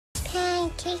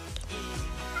cake.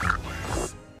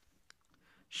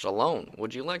 Shalom,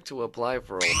 would you like to apply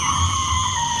for a...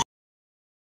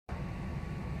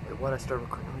 Wait, what? I started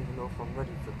recording. I don't even know if I'm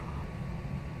ready for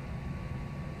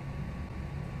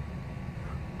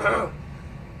that.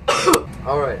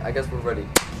 Alright, I guess we're ready.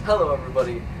 Hello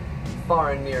everybody,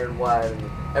 far and near and wide and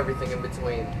everything in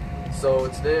between. So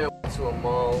today I went to a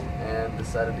mall and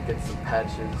decided to get some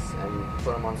patches and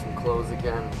put them on some clothes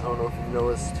again. I don't know if you've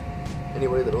noticed,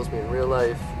 anybody that knows me in real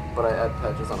life, but I add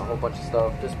patches on a whole bunch of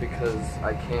stuff just because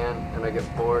I can and I get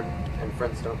bored and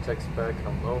friends don't text back and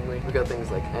I'm lonely. We got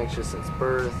things like anxious since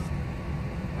birth.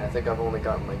 And I think I've only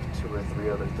gotten like 2 or 3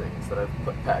 other things that I've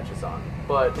put patches on.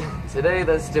 But today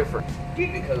that's different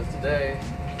because today,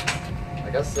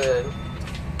 like I said,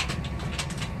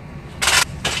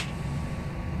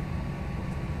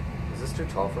 is this too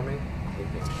tall for me? I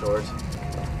hate being short.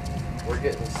 We're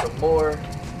getting some more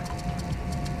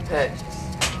patches.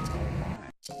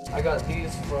 I got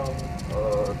these from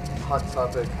Hot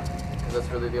Topic because that's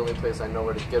really the only place I know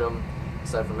where to get them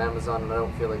aside from Amazon, and I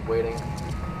don't feel like waiting.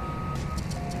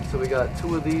 So we got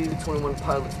 2 of these 21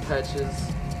 Pilots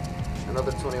patches,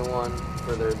 another 21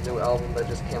 for their new album that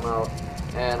just came out,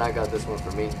 and I got this one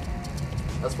for me.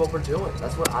 That's what we're doing.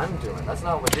 That's what I'm doing. That's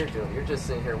not what you're doing. You're just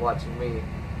sitting here watching me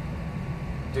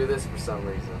do this for some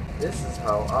reason. This is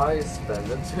how I spend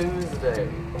a Tuesday.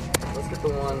 Let's get the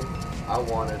one I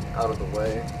wanted out of the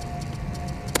way.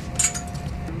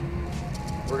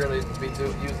 We're gonna be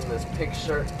using this pink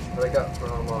shirt that I got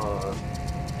from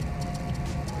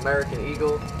American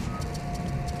Eagle.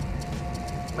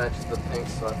 Matches the pink,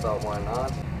 so I thought, why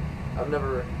not? I've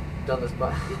never done this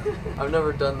by I've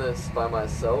never done this by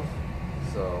myself,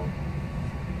 so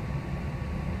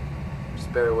just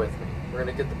bear with me. We're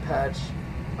gonna get the patch.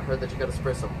 I heard that you gotta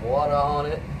spray some water on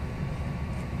it.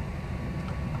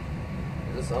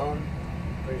 Is this on?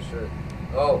 Pretty sure.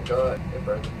 Oh god, it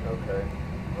burned. Okay.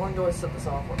 How long do I set this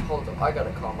on for? Hold up, I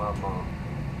gotta call my mom.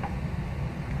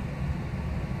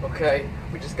 Okay,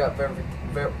 we just got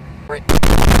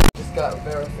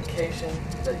verification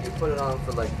that you put it on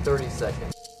for like 30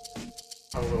 seconds.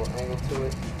 Have a little angle to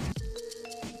it.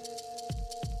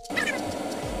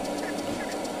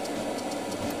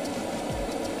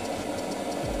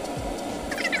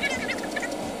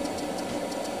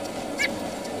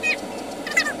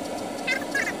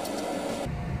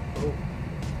 Oh,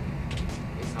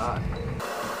 it's hot.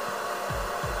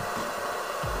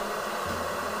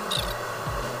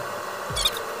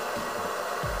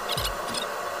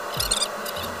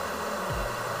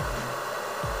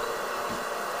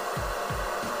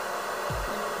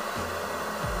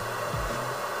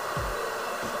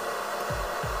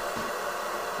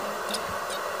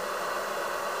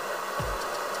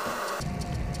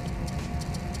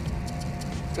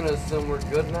 I'm gonna assume we're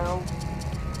good now.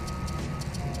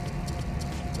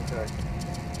 Okay.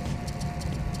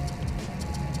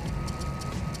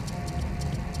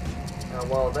 Now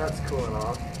while that's cooling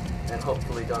off, and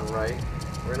hopefully done right,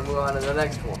 we're gonna move on to the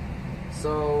next one.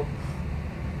 So,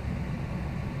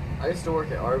 I used to work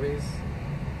at Arby's,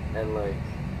 and like,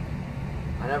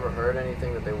 I never heard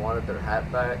anything that they wanted their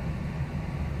hat back.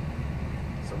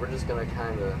 So we're just gonna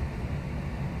kinda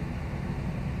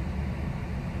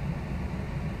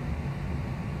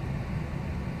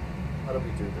how do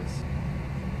we do this?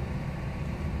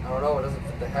 I don't know, it doesn't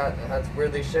fit the hat. The hat's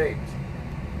weirdly shaped.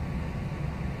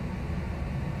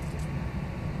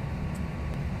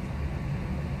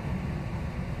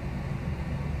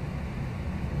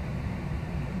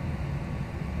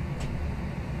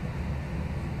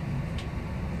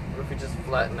 What if we just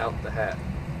flatten out the hat?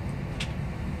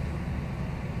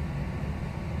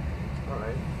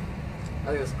 Alright. I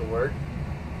think this could work.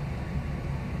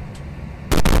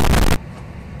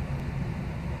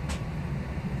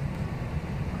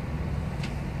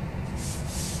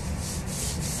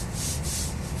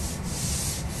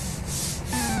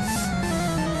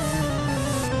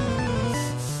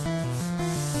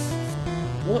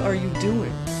 What are you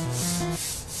doing?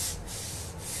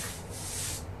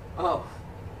 Oh,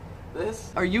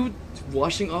 this? Are you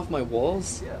washing off my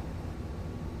walls? Yeah.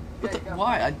 What Yeah, the, you got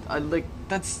why? I like,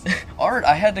 that's art.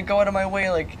 I had to go out of my way,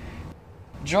 like,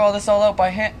 draw this all out by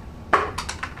hand.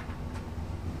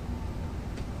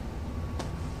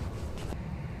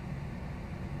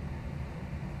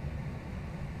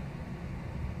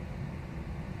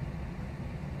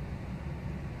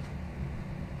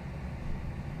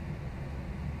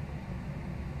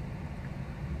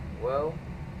 Well,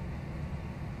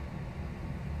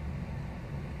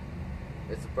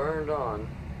 it's burned on,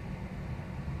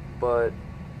 but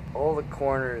all the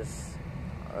corners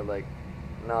are like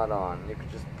not on. You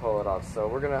could just pull it off. So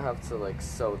we're gonna have to like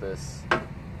sew this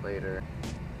later.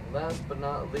 Last but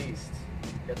not least,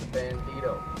 get the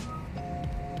Bandito.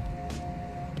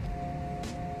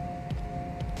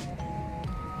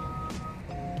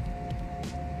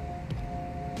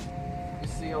 You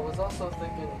see, I was also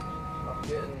thinking of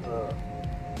getting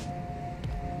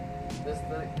this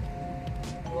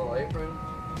little apron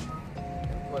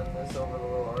and putting this over the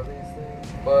little Arby's thing,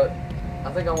 but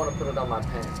I think I want to put it on my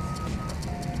pants.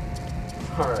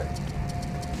 Alright.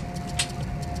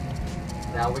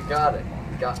 Now we got it.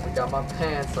 We got my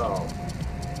pants on.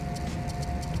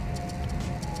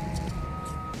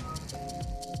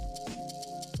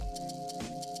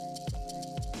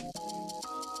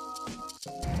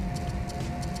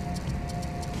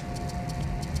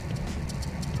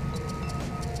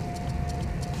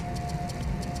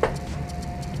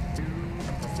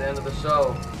 That's the end of the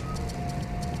show.